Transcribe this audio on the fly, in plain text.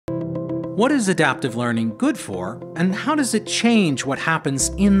What is adaptive learning good for, and how does it change what happens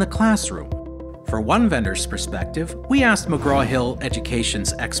in the classroom? For one vendor's perspective, we asked McGraw-Hill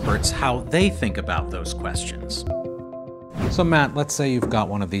Education's experts how they think about those questions. So Matt, let's say you've got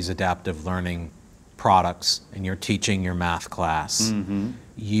one of these adaptive learning products and you're teaching your math class.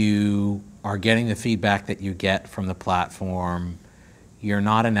 You are getting the feedback that you get from the platform. You're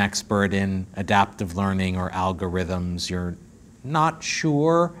not an expert in adaptive learning or algorithms. You're not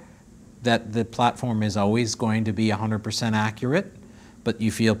sure that the platform is always going to be 100% accurate, but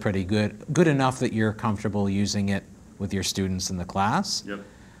you feel pretty good enough that you're comfortable using it with your students in the class. Yep.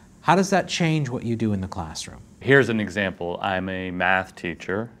 How does that change what you do in the classroom? Here's an example. I'm a math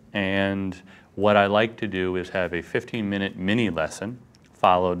teacher, and what I like to do is have a 15-minute mini lesson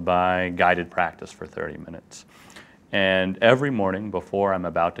followed by guided practice for 30 minutes. And every morning before I'm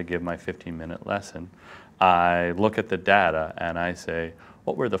about to give my 15-minute lesson, I look at the data and I say,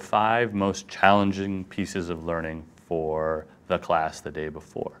 what were the 5 most challenging pieces of learning for the class the day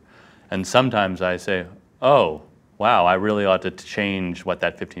before? And sometimes I say, oh, wow, I really ought to change what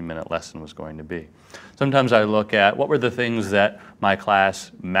that 15-minute lesson was going to be. Sometimes I look at what were the things that my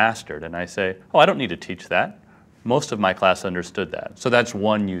class mastered, and I say, oh, I don't need to teach that. Most of my class understood that. So that's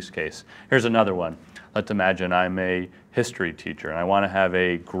one use case. Here's another one. Let's imagine I'm a history teacher and I want to have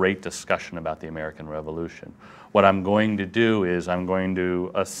a great discussion about the American Revolution. What I'm going to do is I'm going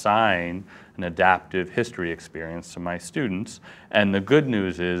to assign an adaptive history experience to my students, and the good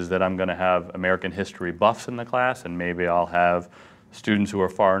news is that I'm going to have American history buffs in the class, and maybe I'll have students who are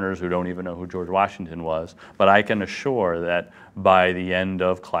foreigners who don't even know who George Washington was, but I can assure that by the end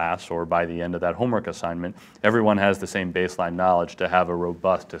of class or by the end of that homework assignment, everyone has the same baseline knowledge to have a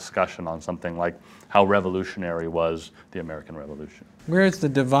robust discussion on something like how revolutionary was the American Revolution. Where's the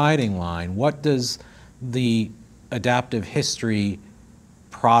dividing line? What does the adaptive history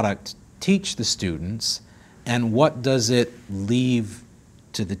product teach the students, and what does it leave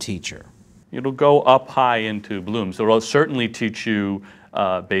to the teacher? It'll go up high into Bloom. So it'll certainly teach you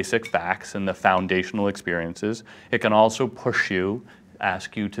basic facts and the foundational experiences. It can also push you,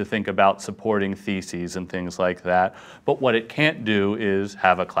 ask you to think about supporting theses and things like that. But what it can't do is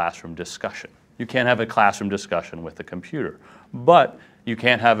have a classroom discussion. You can't have a classroom discussion with a computer. But you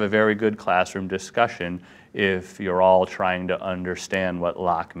can't have a very good classroom discussion if you're all trying to understand what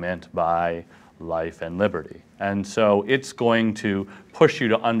Locke meant by life and liberty. And so it's going to push you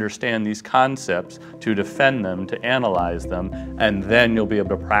to understand these concepts, to defend them, to analyze them, and then you'll be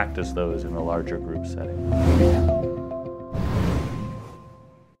able to practice those in a larger group setting.